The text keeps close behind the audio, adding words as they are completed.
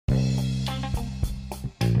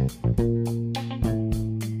The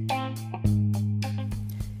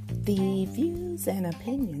views and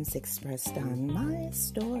opinions expressed on My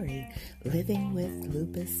Story Living with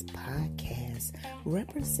Lupus podcast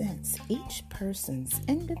represents each person's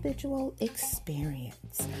individual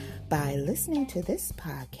experience. By listening to this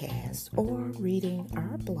podcast or reading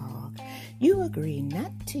our blog, you agree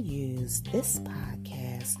not to use this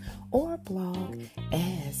podcast or blog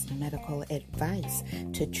as medical advice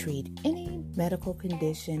to treat any medical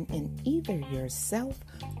condition in either yourself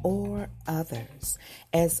or others.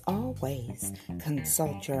 As always,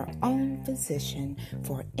 consult your own physician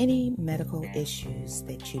for any medical issues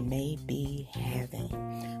that you may be having.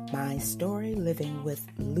 My Story Living with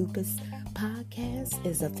Lupus podcast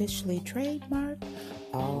is officially trademarked,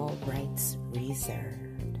 all rights reserved.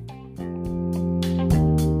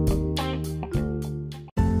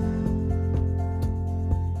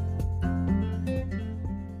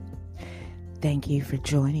 Thank you for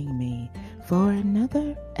joining me for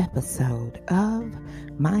another episode of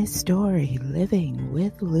My Story Living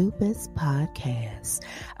with Lupus podcast.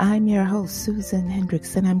 I'm your host, Susan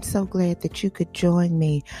Hendricks, and I'm so glad that you could join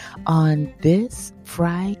me on this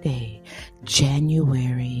Friday,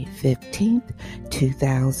 January 15th,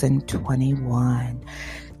 2021.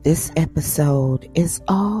 This episode is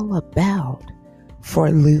all about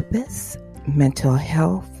for lupus, mental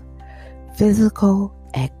health, physical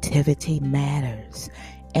activity matters,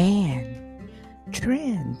 and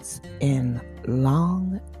trends in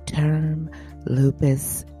long-term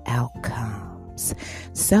lupus outcomes.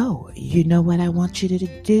 So, you know what I want you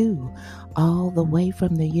to do all the way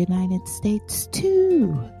from the United States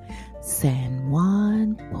to San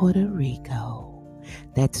Juan, Puerto Rico.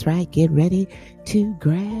 That's right, get ready to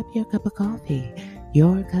grab your cup of coffee,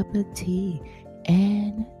 your cup of tea,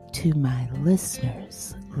 and to my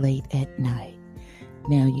listeners late at night.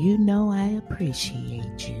 Now, you know I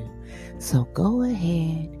appreciate you, so go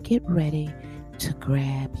ahead, get ready to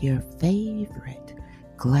grab your favorite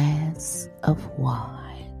glass of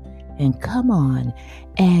wine and come on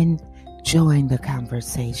and join the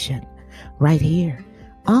conversation right here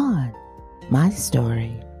on My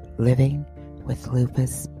Story Living with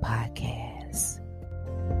Lupus podcast.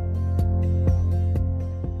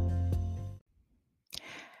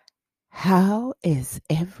 How is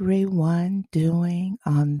everyone doing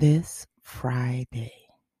on this Friday?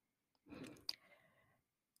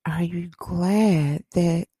 Are you glad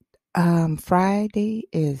that Friday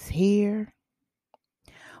is here?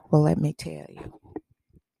 Well, let me tell you,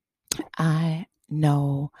 I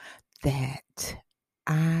know that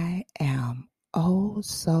I am oh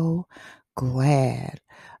so glad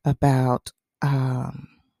about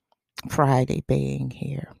Friday being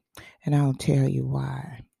here, and I'll tell you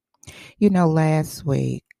why. You know, last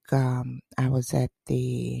week I was at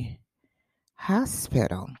the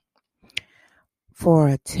hospital for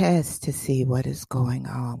a test to see what is going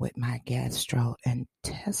on with my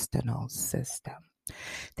gastrointestinal system.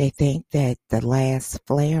 They think that the last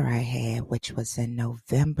flare I had, which was in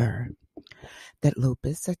November, that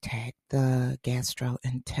lupus attacked the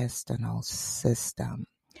gastrointestinal system.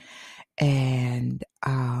 And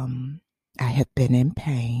I have been in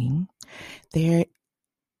pain. I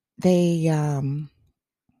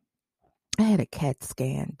had a CAT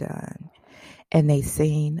scan done, and they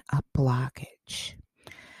seen a blockage.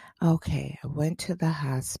 Okay, I went to the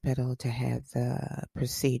hospital to have the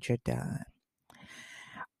procedure done.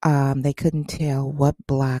 They couldn't tell what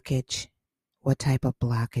type of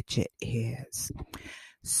blockage it is.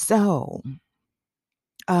 So,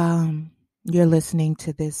 you're listening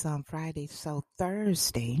to this on Friday. So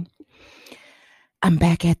Thursday, I'm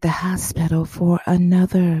back at the hospital for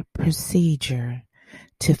another procedure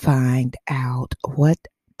to find out what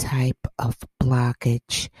type of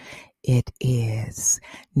blockage it is.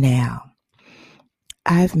 Now,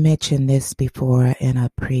 I've mentioned this before in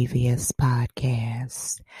a previous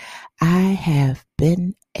podcast. I have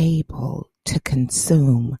been able to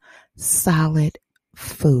consume solid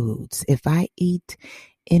foods. If I eat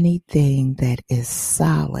anything that is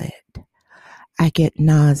solid, I get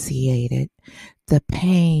nauseated. The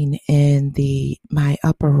pain in my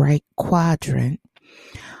upper right quadrant,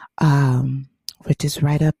 which is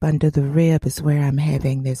right up under the rib, is where I'm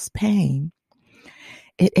having this pain.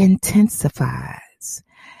 It intensifies.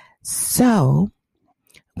 So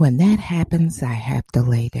when that happens, I have to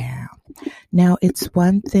lay down. Now, it's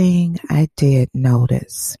one thing I did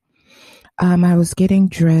notice. I was getting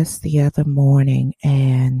dressed the other morning,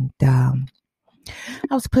 and I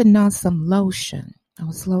was putting on some lotion. I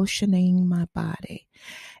was lotioning my body,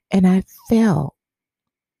 and I felt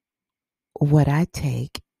what I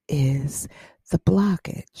take is the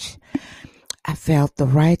blockage. I felt the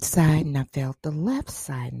right side and I felt the left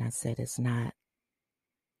side. And I said, it's not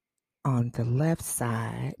on the left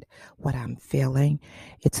side what I'm feeling,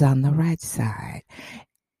 it's on the right side.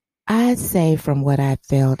 I say from what I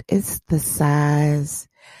felt, it's the size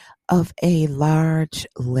of a large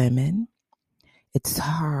lemon. It's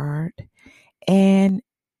hard and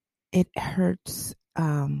it hurts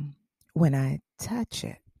when I touch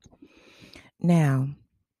it. Now,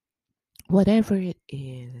 whatever it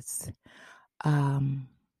is,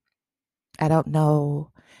 I don't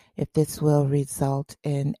know if this will result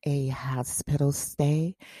in a hospital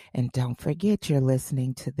stay. And don't forget, you're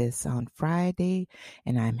listening to this on Friday,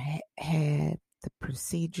 and I had the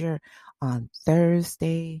procedure on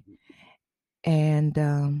Thursday.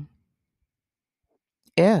 And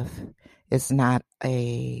if it's not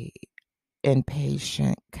a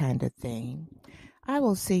inpatient kind of thing, I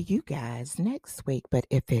will see you guys next week. But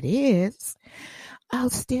if it is,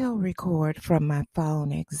 I'll still record from my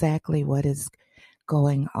phone exactly what is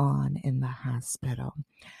going on in the hospital.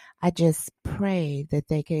 I just pray that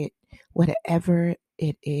they get whatever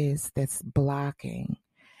it is that's blocking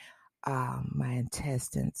my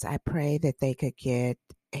intestines. I pray that they could get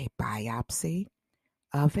a biopsy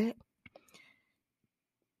of it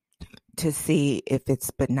to see if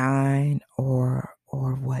it's benign or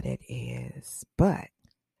what it is. But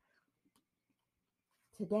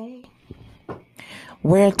today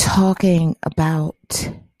we're talking about,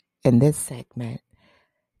 in this segment,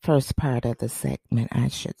 first part of the segment, I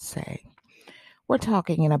should say, we're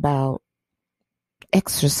talking about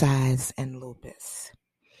exercise and lupus.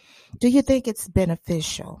 Do you think it's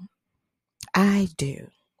beneficial? I do.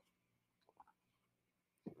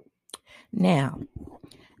 Now,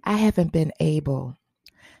 I haven't been able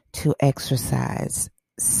to exercise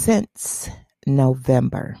since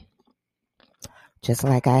November, just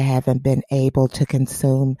like I haven't been able to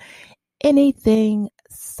consume anything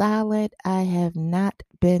solid. I have not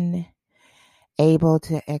been able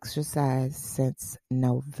to exercise since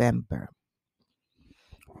November.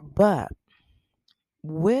 But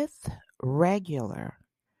with regular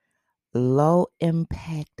low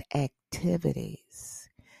impact activities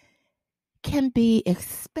can be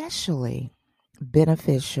especially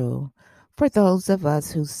beneficial for those of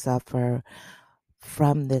us who suffer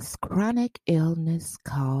from this chronic illness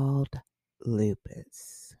called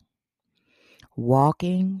lupus.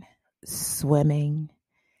 Walking, swimming,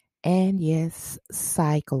 and yes,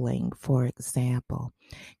 cycling, for example,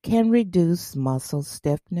 can reduce muscle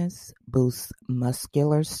stiffness, boost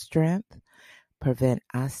muscular strength, prevent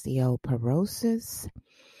osteoporosis,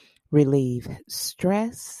 relieve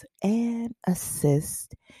stress, and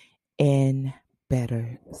assist in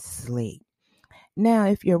better sleep. Now,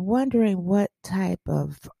 if you're wondering what type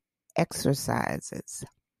of exercises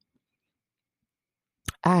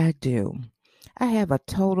I do, I have a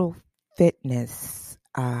total fitness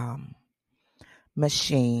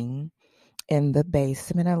machine in the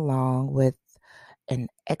basement along with an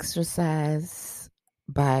exercise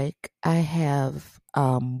bike. I have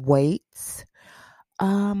weights,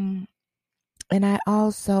 and I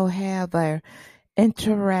also have a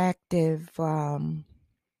interactive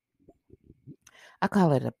I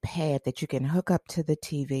call it a pad that you can hook up to the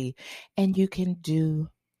TV and you can do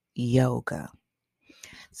yoga.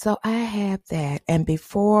 So I have that. And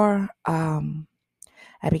before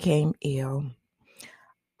I became ill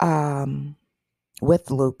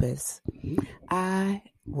with lupus, I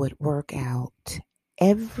would work out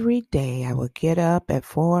every day. I would get up at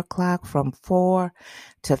 4 o'clock. From 4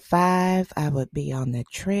 to 5, I would be on the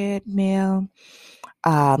treadmill,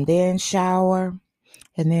 then shower,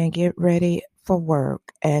 and then get ready for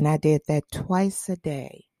work. And I did that twice a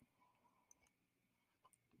day.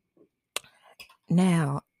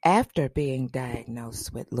 Now, after being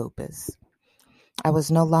diagnosed with lupus, I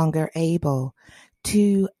was no longer able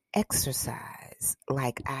to exercise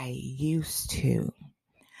like I used to.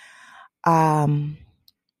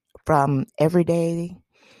 From every day,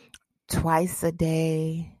 twice a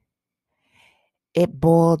day, it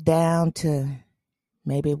boiled down to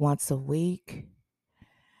maybe once a week,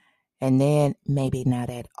 and then maybe not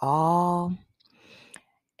at all.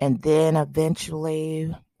 And then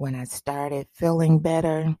eventually, when I started feeling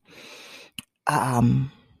better,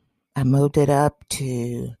 I moved it up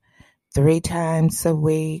to 3 times a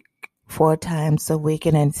week, 4 times a week.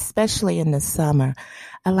 And especially in the summer,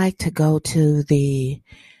 I like to go to the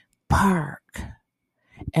park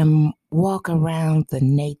and walk around the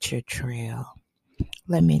nature trail.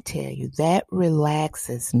 Let me tell you, that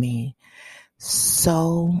relaxes me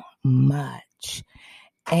so much.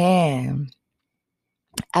 And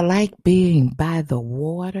I like being by the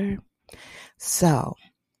water. So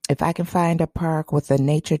If I can find a park with a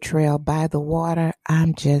nature trail by the water,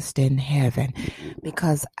 I'm just in heaven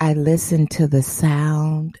because I listen to the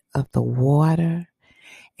sound of the water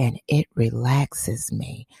and it relaxes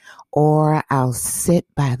me. Or I'll sit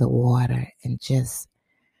by the water and just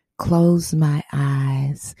close my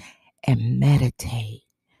eyes and meditate.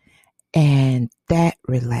 And that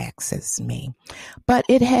relaxes me. But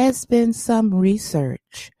it has been some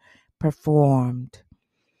research performed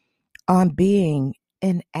on being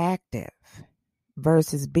inactive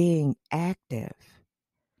versus being active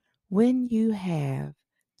when you have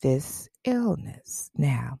this illness.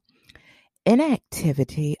 Now,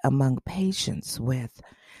 inactivity among patients with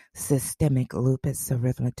systemic lupus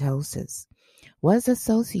erythematosus was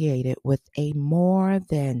associated with a more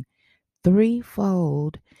than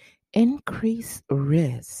threefold increased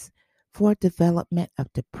risk for development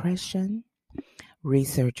of depression,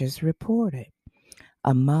 researchers reported.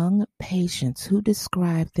 Among patients who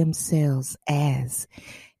described themselves as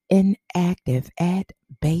inactive at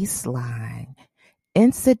baseline,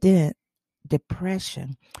 incident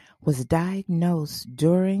depression was diagnosed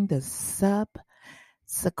during the subsequent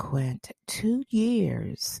 2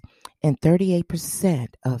 years in 38%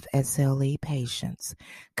 of SLE patients,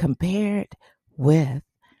 compared with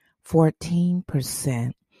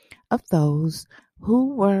 14% of those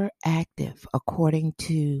who were active, according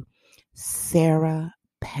to Sarah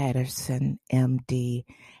Patterson, MD,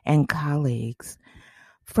 and colleagues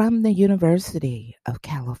from the University of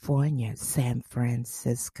California, San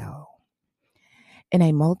Francisco. In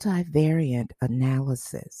a multivariate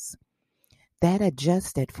analysis that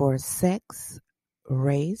adjusted for sex,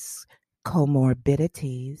 race,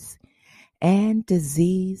 comorbidities, and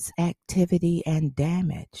disease activity and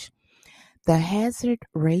damage, the hazard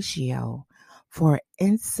ratio for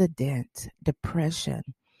incident depression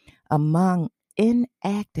among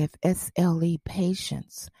inactive SLE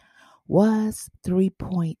patients was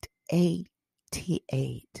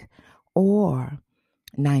 3.88 or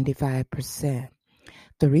 95%.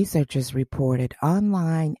 The researchers reported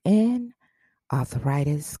online in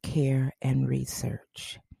Arthritis Care and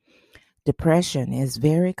Research. Depression is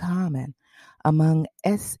very common among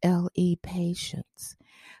SLE patients,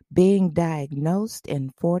 being diagnosed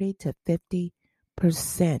in 40 to 50%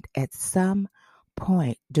 at some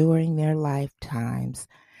point during their lifetimes,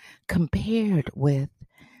 compared with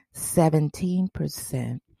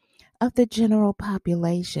 17% of the general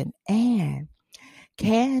population, and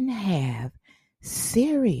can have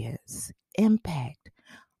serious impact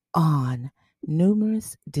on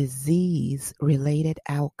numerous disease-related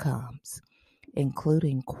outcomes,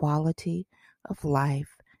 including quality of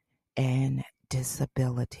life and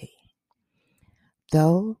disability.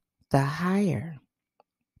 Though the higher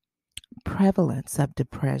prevalence of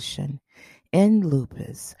depression in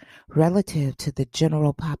lupus relative to the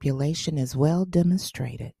general population is well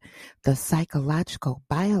demonstrated, the psychological,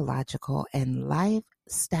 biological, and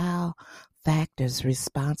lifestyle factors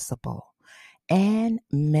responsible and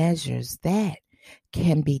measures that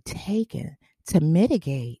can be taken to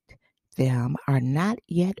mitigate them are not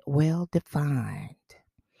yet well defined.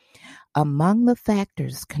 Among the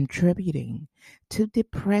factors contributing to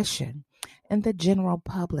depression in the general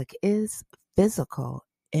public is physical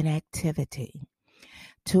inactivity.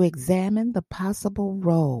 To examine the possible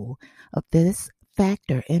role of this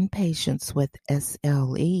factor in patients with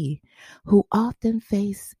SLE who often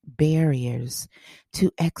face barriers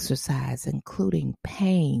to exercise, including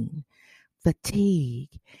pain,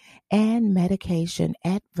 fatigue, and medication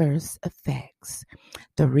adverse effects,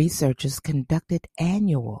 the researchers conducted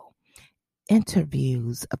annual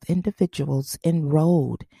interviews of individuals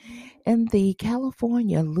enrolled in the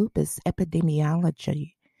California Lupus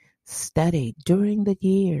Epidemiology Study during the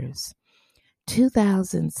years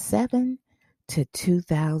 2007 to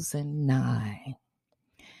 2009.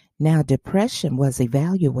 Now, depression was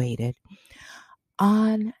evaluated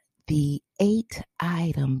on the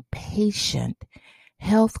 8-item patient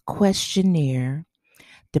health questionnaire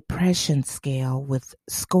depression scale with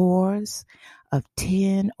scores of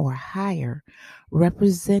 10 or higher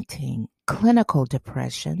representing clinical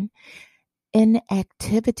depression.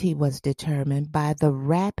 Inactivity was determined by the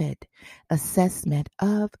rapid assessment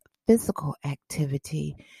of physical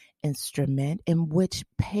activity instrument, in which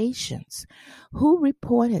patients who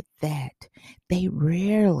reported that they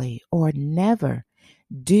rarely or never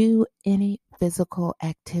do any physical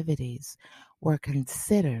activities were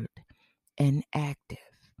considered inactive.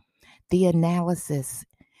 The analysis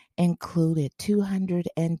included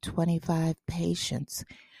 225 patients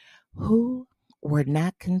who were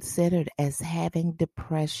not considered as having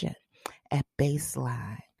depression at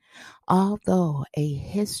baseline, although a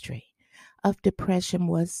history of depression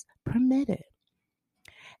was permitted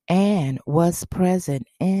and was present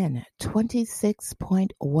in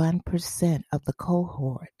 26.1% of the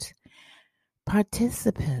cohort.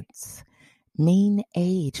 Participants' mean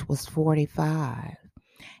age was 45,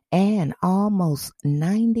 and almost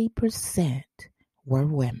 90% were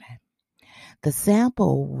women. The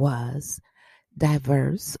sample was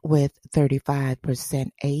diverse with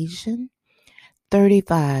 35% Asian,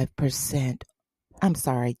 30%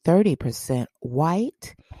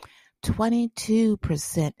 white,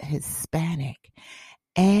 22% Hispanic,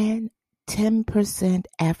 and 10%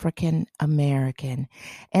 African American,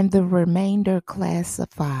 and the remainder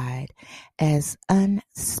classified as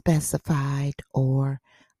unspecified or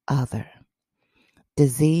other.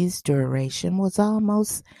 Disease duration was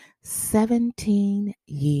almost 17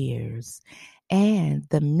 years, and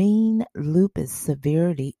the mean lupus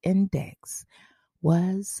severity index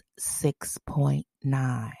was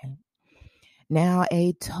 6.9. Now,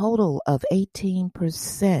 a total of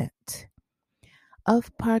 18%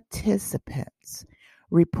 of participants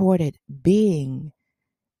reported being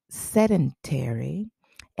sedentary,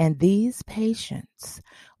 and these patients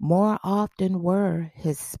more often were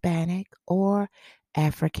Hispanic or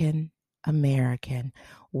African American,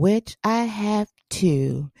 which I have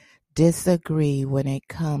to disagree when it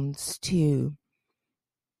comes to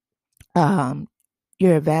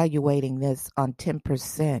you're evaluating this on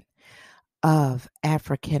 10% of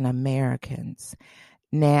African Americans.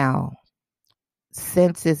 Now,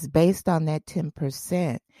 since it's based on that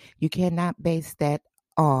 10%, you cannot base that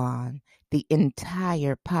on the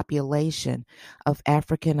entire population of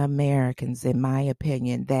African Americans, in my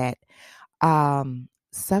opinion, that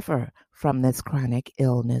suffer from this chronic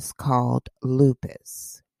illness called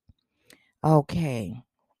lupus. Okay,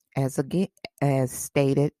 as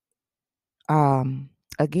stated,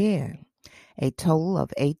 again, a total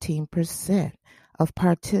of 18% of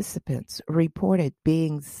participants reported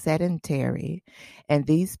being sedentary, and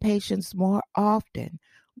these patients more often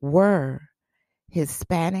were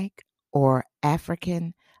Hispanic or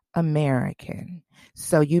African American.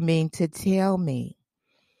 So you mean to tell me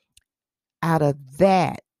out of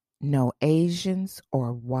that, no Asians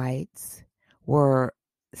or whites were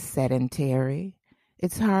sedentary?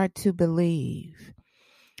 It's hard to believe.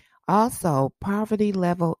 Also, poverty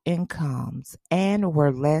level incomes and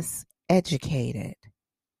were less educated.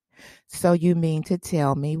 So you mean to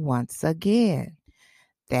tell me once again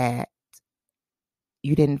that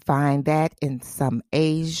you didn't find that in some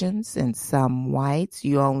Asians and some whites?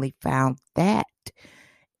 You only found that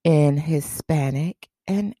in Hispanic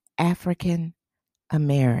and African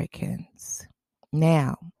Americans.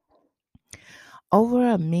 Now, over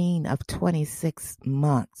a mean of 26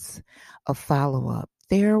 months of follow-up,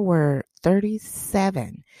 there were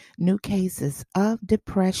 37 new cases of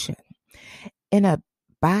depression. In a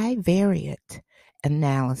bivariate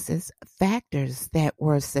analysis, factors that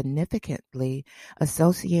were significantly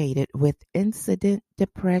associated with incident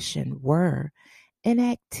depression were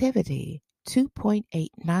inactivity,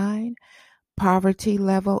 2.89, poverty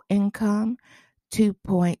level income,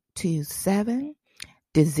 2.27,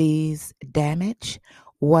 disease damage,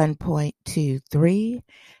 1.23,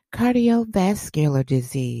 cardiovascular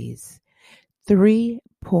disease,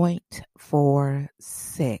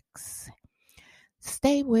 3.46.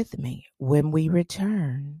 Stay with me. When we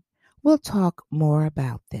return, we'll talk more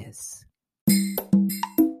about this.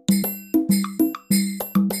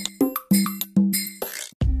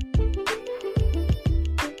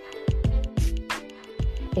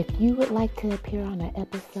 If you would like to appear on an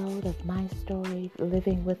episode of My Story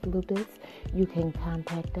Living with Lupus, you can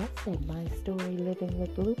contact us at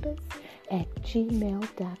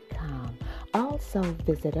mystorylivingwithlupus@gmail.com. Also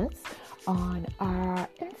visit us on our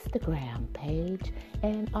Instagram page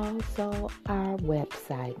and also our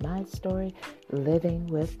website, My Story Living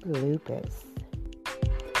with Lupus.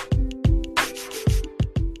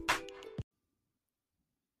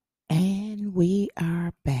 And we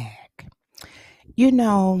are back. You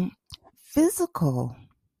know, physical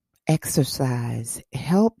exercise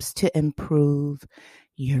helps to improve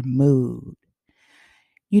your mood.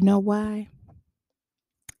 You know why?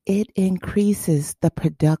 It increases the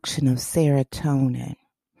production of serotonin.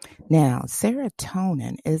 Now,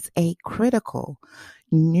 serotonin is a critical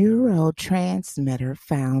neurotransmitter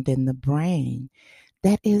found in the brain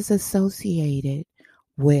that is associated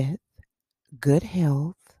with good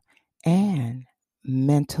health and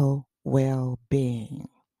mental well-being.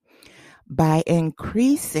 By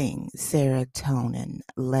increasing serotonin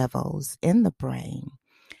levels in the brain,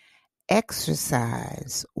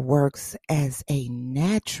 exercise works as a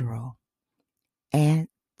natural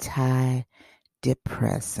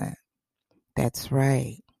antidepressant. That's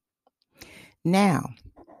right. Now,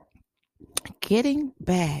 getting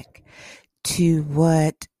back to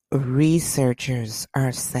what researchers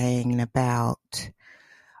are saying about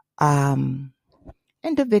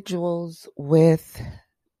individuals with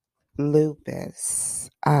lupus,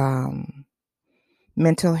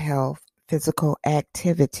 mental health, physical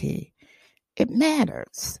activity, it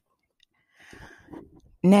matters.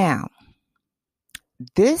 Now,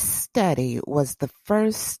 this study was the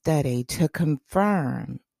first study to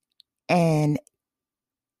confirm an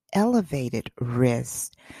elevated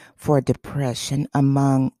risk for depression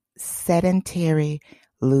among sedentary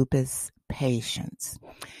lupus patients,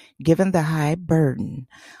 given the high burden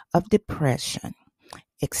of depression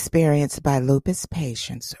experienced by lupus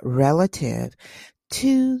patients relative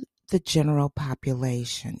to the general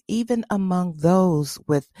population, even among those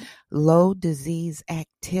with low disease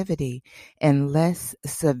activity and less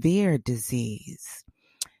severe disease.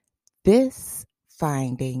 This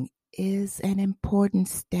finding is an important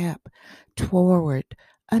step toward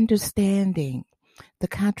understanding the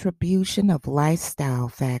contribution of lifestyle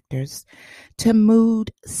factors to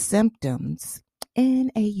mood symptoms in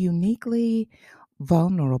a uniquely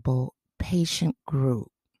vulnerable patient group.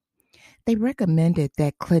 They recommended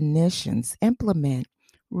that clinicians implement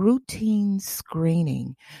routine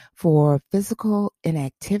screening for physical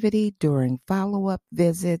inactivity during follow-up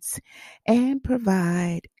visits and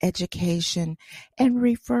provide education and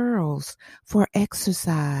referrals for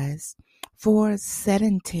exercise for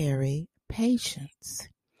sedentary patients.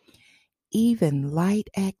 Even light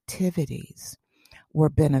activities were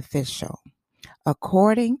beneficial,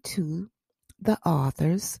 according to the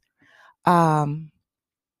authors,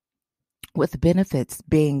 with benefits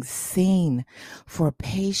being seen for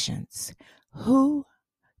patients who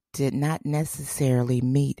did not necessarily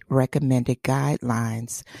meet recommended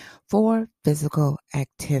guidelines for physical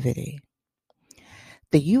activity.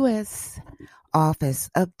 The U.S. Office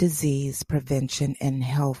of Disease Prevention and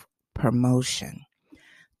Health Promotion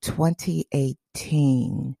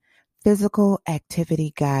 2018 Physical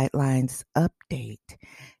Activity Guidelines Update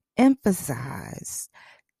emphasized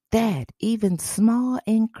that even small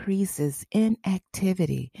increases in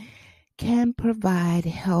activity can provide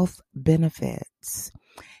health benefits.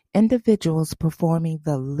 Individuals performing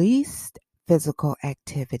the least physical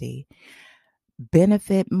activity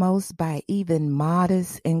benefit most by even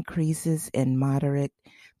modest increases in moderate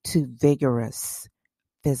to vigorous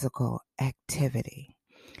physical activity.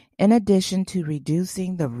 In addition to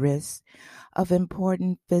reducing the risk of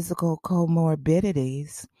important physical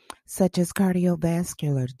comorbidities such as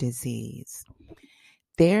cardiovascular disease,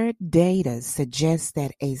 their data suggests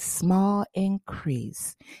that a small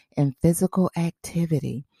increase in physical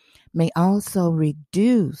activity may also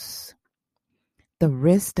reduce the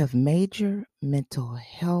risk of major mental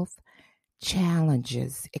health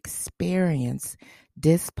challenges experienced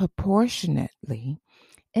disproportionately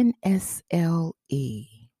in SLE.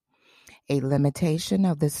 A limitation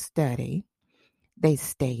of the study, they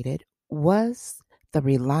stated, was the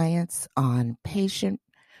reliance on patient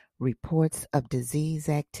reports of disease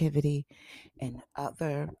activity and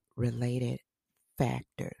other related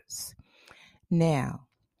factors. Now,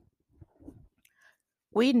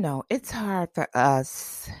 we know it's hard for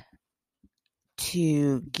us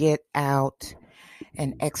to get out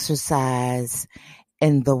and exercise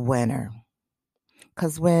in the winter.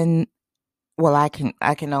 Because I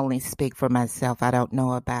can only speak for myself. I don't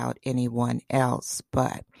know about anyone else,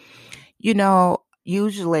 but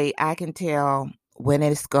usually I can tell when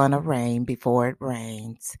it's going to rain before it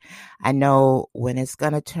rains. I know when it's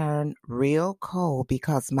going to turn real cold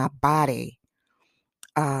because my body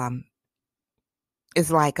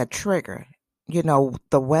is like a trigger.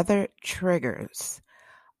 The weather triggers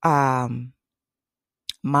my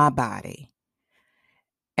body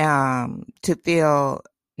to feel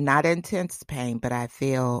not intense pain, but I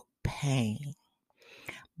feel pain.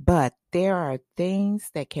 But there are things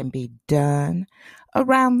that can be done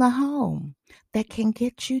around the home that can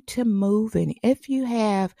get you to moving. If you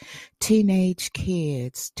have teenage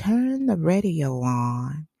kids, turn the radio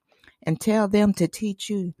on and tell them to teach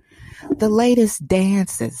you the latest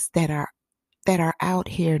dances that are out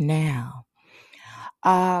here now.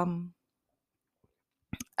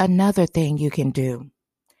 Another thing you can do,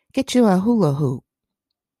 get you a hula hoop.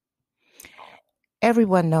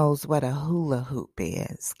 Everyone knows what a hula hoop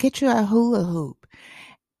is. Get you a hula hoop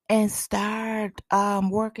and start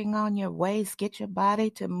working on your waist. Get your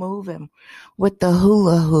body to moving with the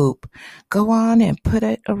hula hoop. Go on and put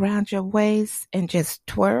it around your waist and just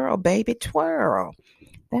twirl, baby, twirl.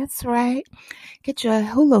 That's right. Get you a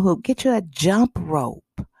hula hoop. Get you a jump rope.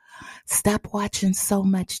 Stop watching so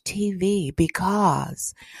much TV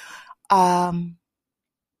because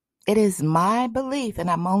it is my belief, and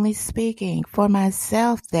I'm only speaking for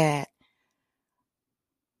myself, that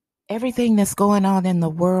everything that's going on in the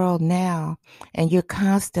world now, and you're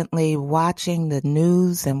constantly watching the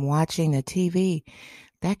news and watching the TV,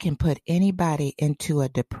 that can put anybody into a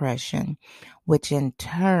depression, which in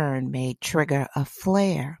turn may trigger a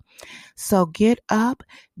flare. So get up,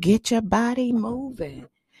 get your body moving.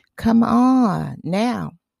 Come on.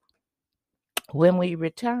 Now, when we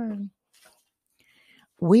return,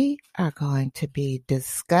 we are going to be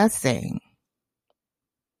discussing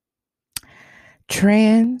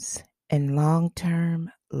trends in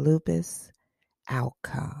long-term lupus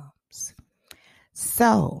outcomes.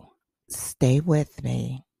 So, stay with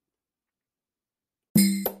me.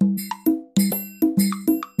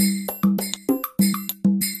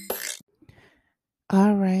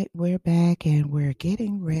 All right, we're back and we're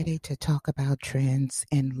getting ready to talk about trends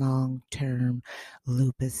in long-term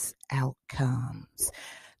lupus outcomes.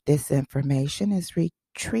 This information is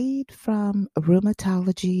retrieved from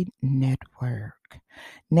Rheumatology Network.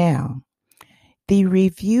 Now, the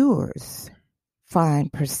reviewers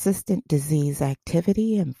find persistent disease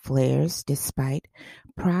activity and flares despite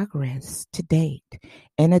progress to date.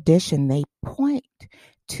 In addition, they point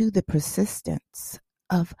to the persistence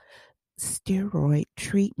of steroid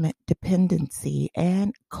treatment dependency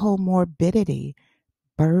and comorbidity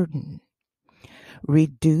burden,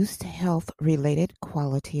 reduced health-related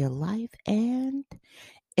quality of life, and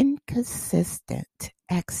inconsistent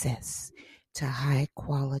access to high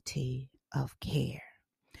quality of care.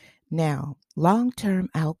 Now, long-term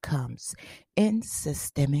outcomes in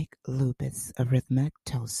systemic lupus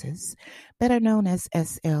erythematosus, better known as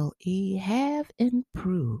SLE, have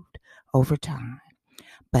improved over time,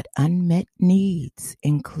 but unmet needs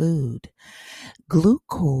include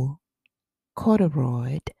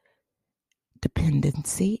glucocorticoid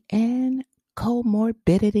dependency and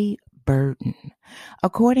comorbidity burden.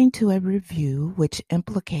 According to a review which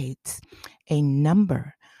implicates a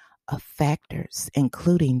number of factors,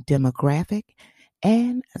 including demographic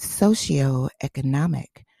and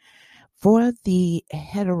socioeconomic, for the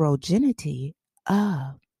heterogeneity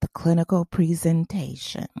of the clinical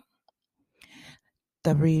presentation.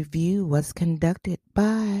 The review was conducted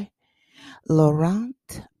by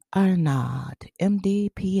Laurent Arnaud, MD,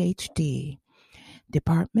 PhD,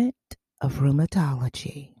 Department of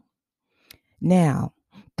Rheumatology. Now,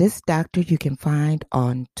 this doctor you can find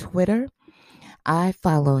on Twitter. I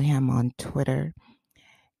follow him on Twitter,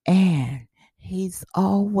 and he's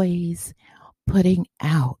always putting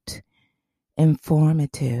out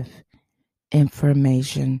informative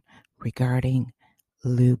information regarding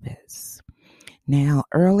lupus. Now,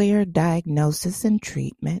 earlier diagnosis and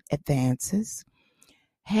treatment advances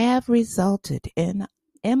have resulted in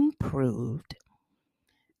improved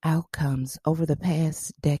outcomes over the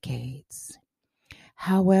past decades.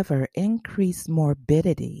 However, increased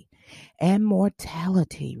morbidity and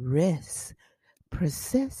mortality risks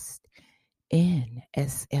persist in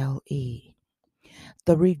SLE.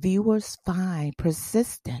 The reviewers find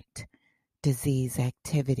persistent disease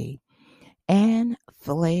activity and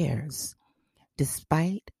flares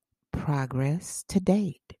despite progress to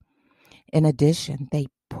date. In addition, they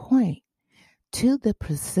point to the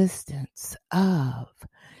persistence of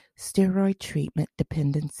steroid treatment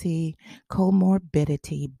dependency,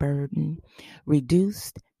 comorbidity burden,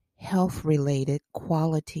 reduced health-related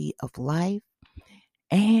quality of life,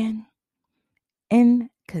 and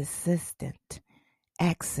inconsistent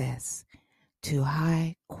access to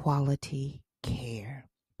high-quality care.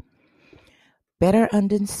 Better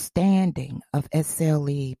understanding of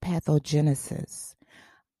SLE pathogenesis,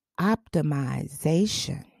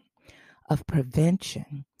 optimization of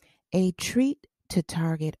prevention, a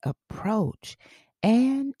treat-to-target approach,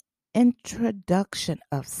 and introduction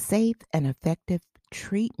of safe and effective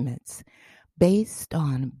treatments based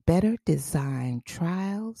on better designed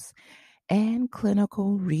trials and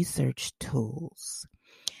clinical research tools.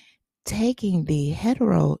 Taking the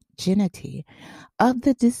heterogeneity of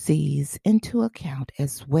the disease into account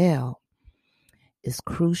as well is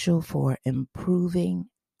crucial for improving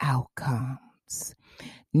outcomes.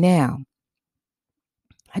 Now,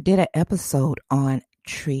 I did an episode on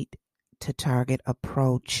treat to target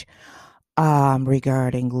approach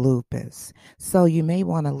regarding lupus, so you may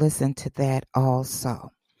want to listen to that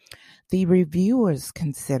also. The reviewers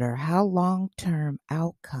consider how long-term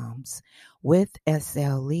outcomes with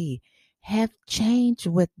SLE have changed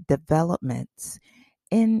with developments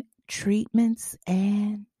in treatments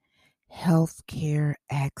and healthcare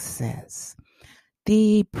access.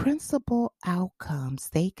 The principal outcomes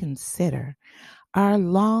they consider are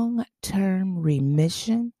long-term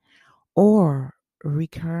remission or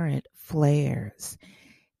recurrent flares,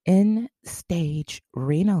 end-stage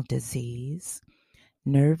renal disease,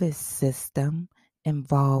 nervous system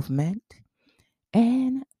involvement,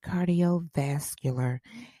 and cardiovascular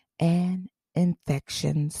and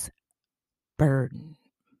infections burden.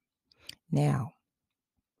 Now,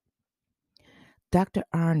 Dr.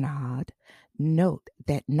 Arnaud note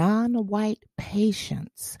that non-white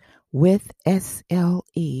patients with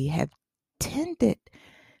SLE have tended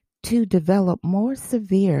to develop more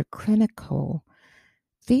severe clinical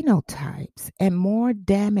phenotypes and more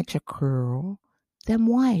damage accrual than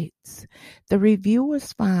whites. The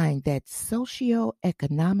reviewers find that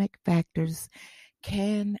socioeconomic factors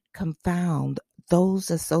can confound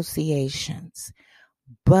those associations,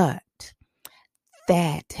 but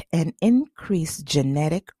that an increased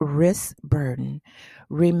genetic risk burden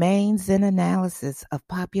remains an analysis of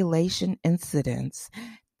population incidence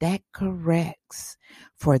that corrects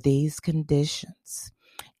for these conditions.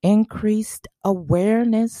 Increased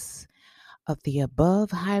awareness of the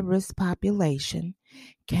above high-risk population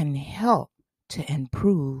can help to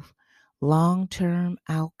improve long-term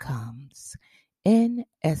outcomes in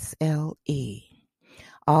SLE.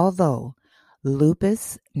 Although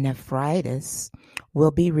lupus nephritis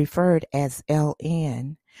will be referred as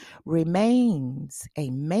LN, remains a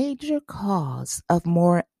major cause of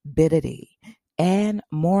morbidity and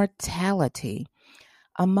mortality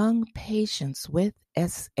among patients with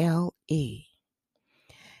SLE.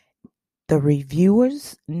 The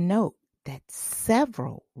reviewers note that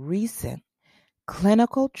several recent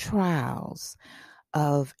clinical trials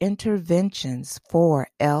of interventions for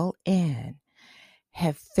LN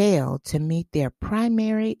have failed to meet their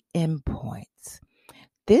primary endpoints.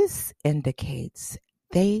 This indicates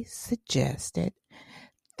they suggested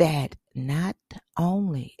that not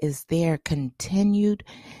only is there continued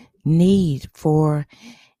need for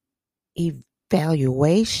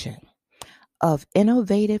evaluation of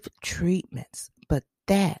innovative treatments, but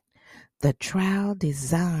that the trial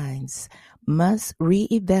designs must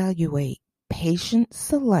reevaluate patient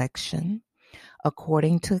selection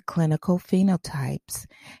according to clinical phenotypes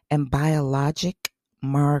and biologic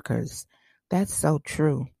markers. That's so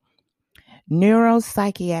true.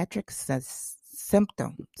 Neuropsychiatric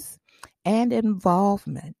symptoms and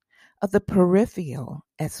involvement of the peripheral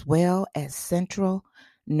as well as central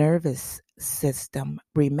nervous system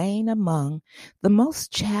remain among the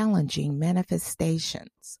most challenging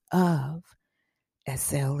manifestations of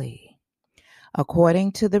SLE.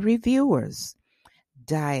 According to the reviewers,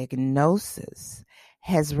 diagnosis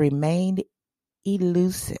has remained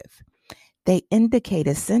elusive. They indicate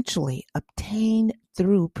essentially obtained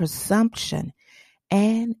through presumption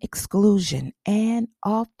and exclusion and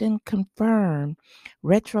often confirmed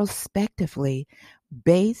retrospectively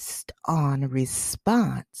based on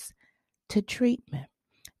response to treatment.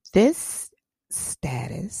 This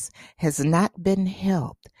status has not been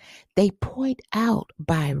helped. They point out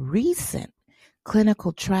by recent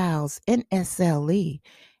clinical trials in SLE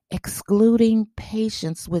excluding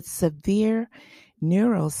patients with severe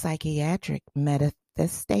neuropsychiatric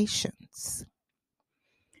manifestations.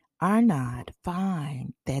 Arnaud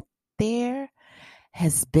finds that there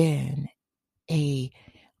has been a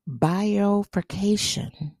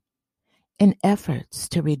bifurcation in efforts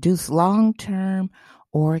to reduce long-term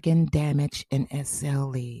organ damage in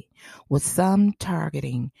SLE, with some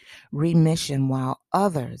targeting remission while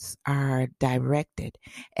others are directed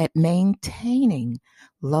at maintaining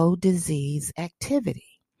low disease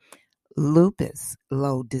activity. Lupus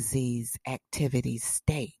low disease activity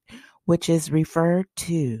state, which is referred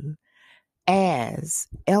to as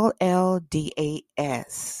LLDAS.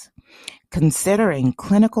 Considering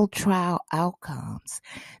clinical trial outcomes,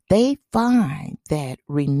 they find that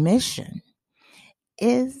remission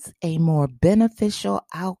is a more beneficial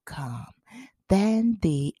outcome than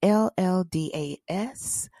the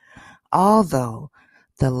LLDAS, although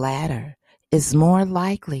the latter is more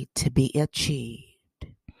likely to be achieved.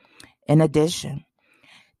 In addition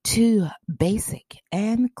to basic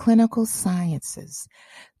and clinical sciences,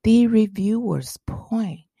 the reviewers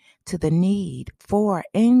point to the need for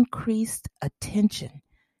increased attention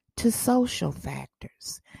to social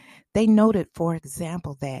factors. They noted, for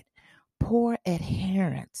example, that poor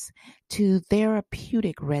adherence to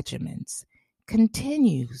therapeutic regimens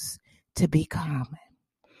continues to be common.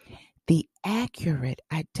 The accurate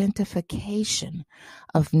identification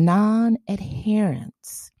of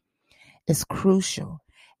non-adherence is crucial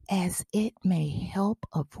as it may help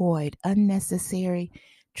avoid unnecessary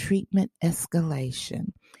treatment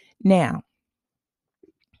escalation. Now,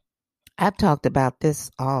 I've talked about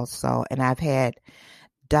this also, and I've had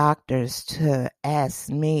doctors to ask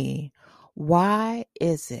me, why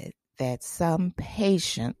is it that some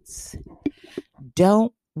patients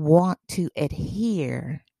don't want to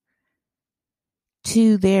adhere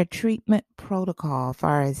to their treatment protocol as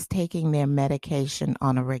far as taking their medication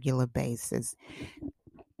on a regular basis?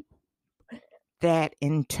 That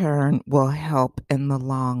in turn will help in the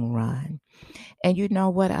long run. And you know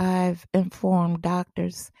what I've informed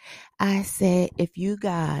doctors? I said, if you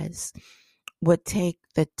guys would take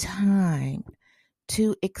the time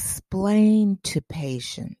to explain to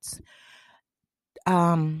patients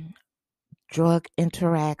drug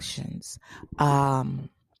interactions,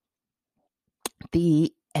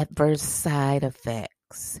 the adverse side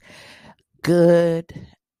effects, good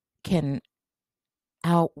can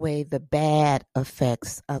outweigh the bad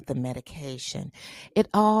effects of the medication. It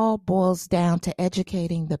all boils down to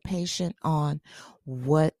educating the patient on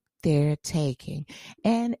what they're taking.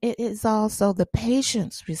 And it is also the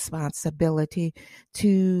patient's responsibility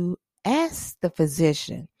to ask the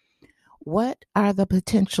physician, what are the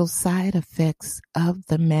potential side effects of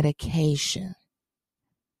the medication?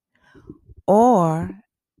 Or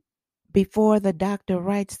before the doctor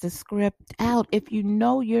writes the script out, if you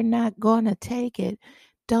know you're not going to take it,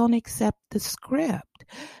 don't accept the script.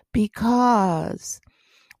 Because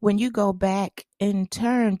when you go back in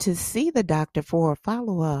turn to see the doctor for a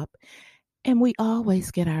follow-up, and we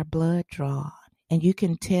always get our blood drawn, and you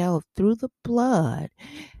can tell through the blood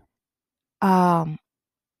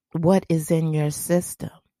what is in your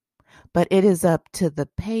system. But it is up to the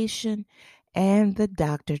patient and the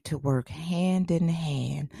doctor to work hand in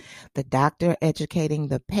hand. The doctor educating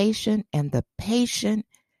the patient and the patient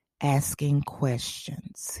asking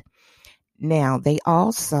questions. Now, they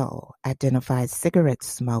also identify cigarette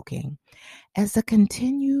smoking as a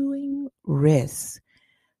continuing risk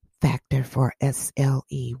factor for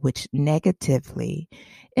SLE, which negatively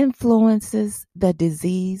influences the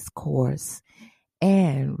disease course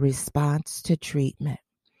and response to treatment.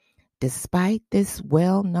 Despite this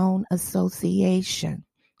well-known association,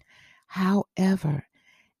 however,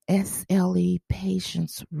 SLE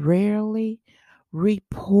patients rarely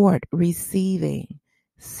report receiving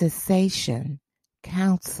cessation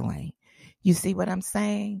counseling. You see what I'm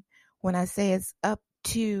saying? When I say it's up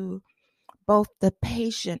to both the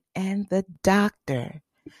patient and the doctor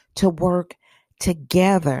to work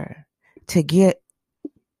together to get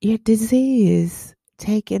your disease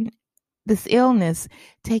taken, this illness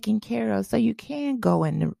taken care of, so you can go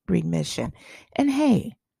into remission. And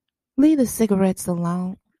hey, leave the cigarettes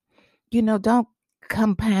alone. Don't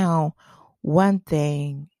compound one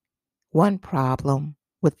thing, one problem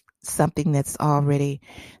with something that's already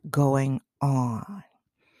going on.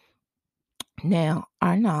 Now,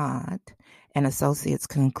 Arnaud and associates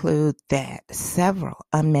conclude that several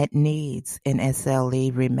unmet needs in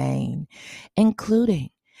SLE remain,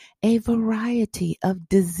 including a variety of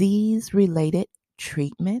disease-related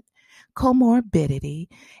treatment, comorbidity,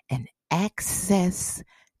 and access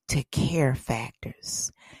to care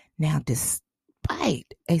factors. Now,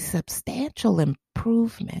 despite a substantial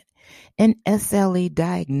improvement in SLE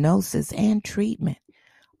diagnosis and treatment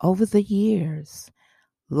over the years,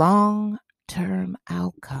 long-term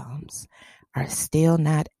outcomes are still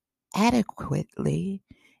not adequately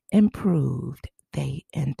improved, they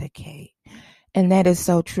indicate. And that is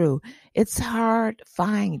so true. It's hard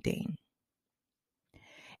finding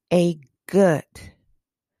a good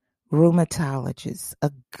rheumatologist,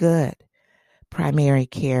 a good primary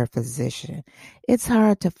care physician. It's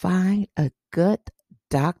hard to find a good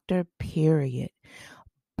doctor, period.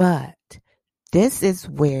 But this is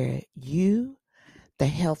where you, the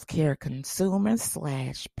healthcare consumer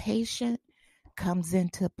 / patient, comes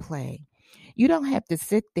into play. You don't have to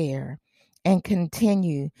sit there and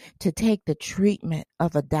continue to take the treatment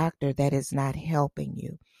of a doctor that is not helping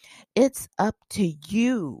you. It's up to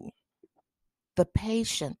you, the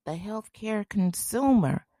patient, the healthcare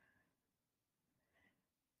consumer.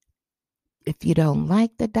 If you don't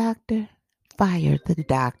like the doctor, fire the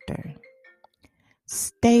doctor.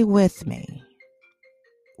 Stay with me.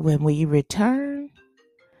 When we return,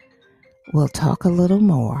 we'll talk a little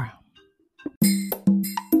more.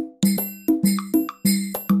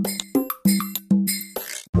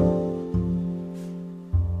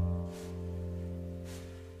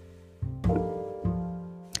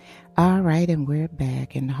 All right, and we're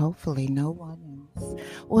back, and hopefully no one else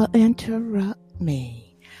will interrupt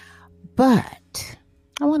me. But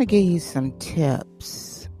I want to give you some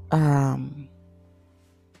tips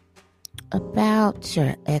about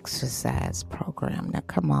your exercise program. Now,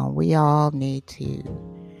 come on, we all need to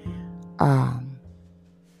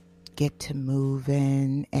get to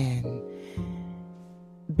moving, and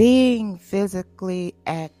being physically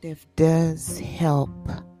active does help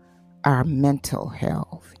our mental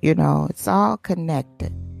health. It's all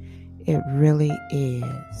connected. It really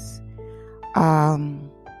is.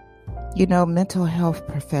 Mental health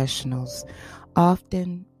professionals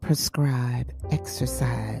often prescribe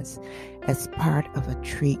exercise as part of a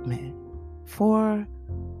treatment for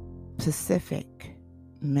specific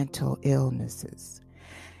mental illnesses.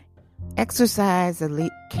 Exercise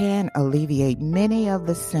can alleviate many of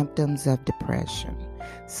the symptoms of depression,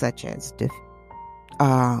 such as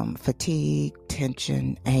fatigue,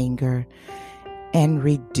 tension, anger, and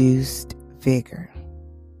reduced vigor.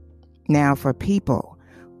 Now, for people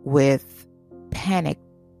with panic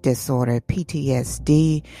disorder,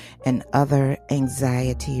 PTSD, and other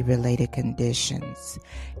anxiety-related conditions,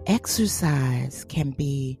 exercise can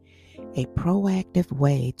be a proactive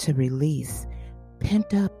way to release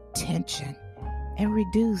pent-up tension and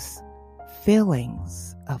reduce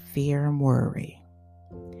feelings of fear and worry.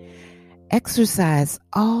 Exercise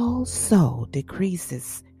also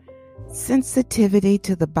decreases sensitivity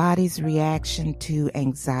to the body's reaction to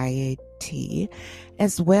anxiety,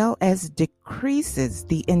 as well as decreases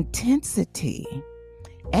the intensity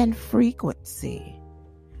and frequency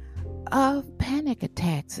of panic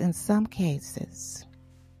attacks in some cases.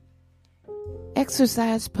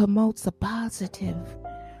 Exercise promotes a positive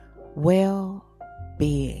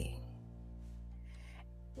well-being.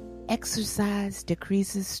 Exercise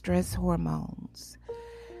decreases stress hormones.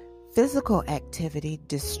 Physical activity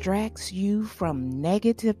distracts you from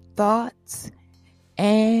negative thoughts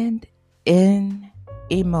and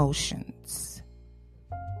emotions.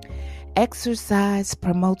 Exercise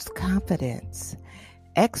promotes confidence.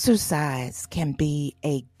 Exercise can be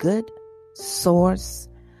a good source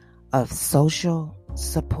of social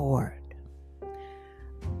support.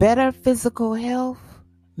 Better physical health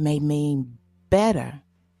may mean better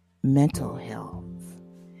mental health.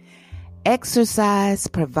 Exercise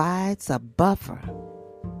provides a buffer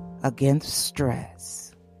against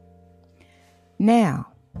stress. Now,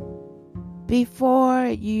 before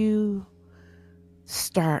you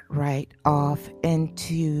start right off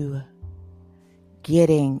into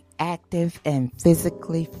getting active and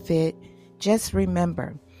physically fit, just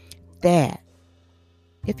remember that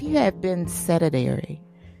if you have been sedentary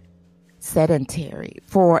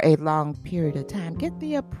for a long period of time, get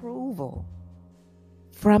the approval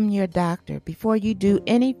from your doctor before you do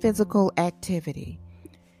any physical activity.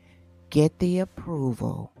 Get the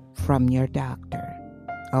approval from your doctor.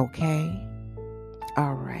 Okay?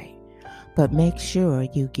 All right. But make sure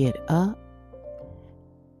you get up,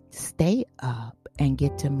 stay up, and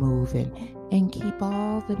get to moving and keep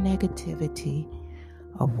all the negativity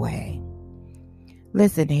away.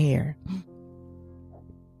 Listen here.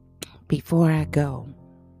 Before I go,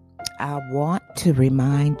 I want to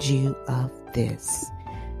remind you of this.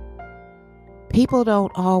 People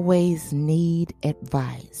don't always need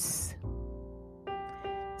advice.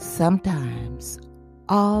 Sometimes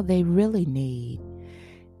all they really need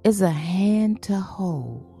is a hand to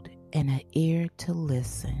hold and an ear to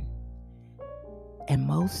listen. And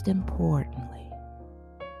most importantly,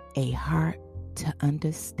 a heart to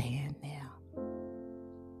understand them.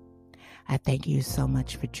 I thank you so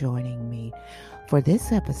much for joining me for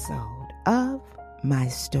this episode of My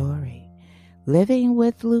Story, Living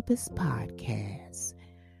with Lupus podcast.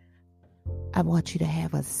 I want you to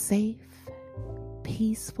have a safe,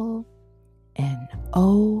 peaceful, and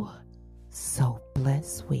oh so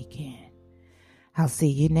blessed weekend. I'll see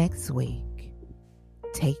you next week.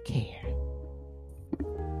 Take care.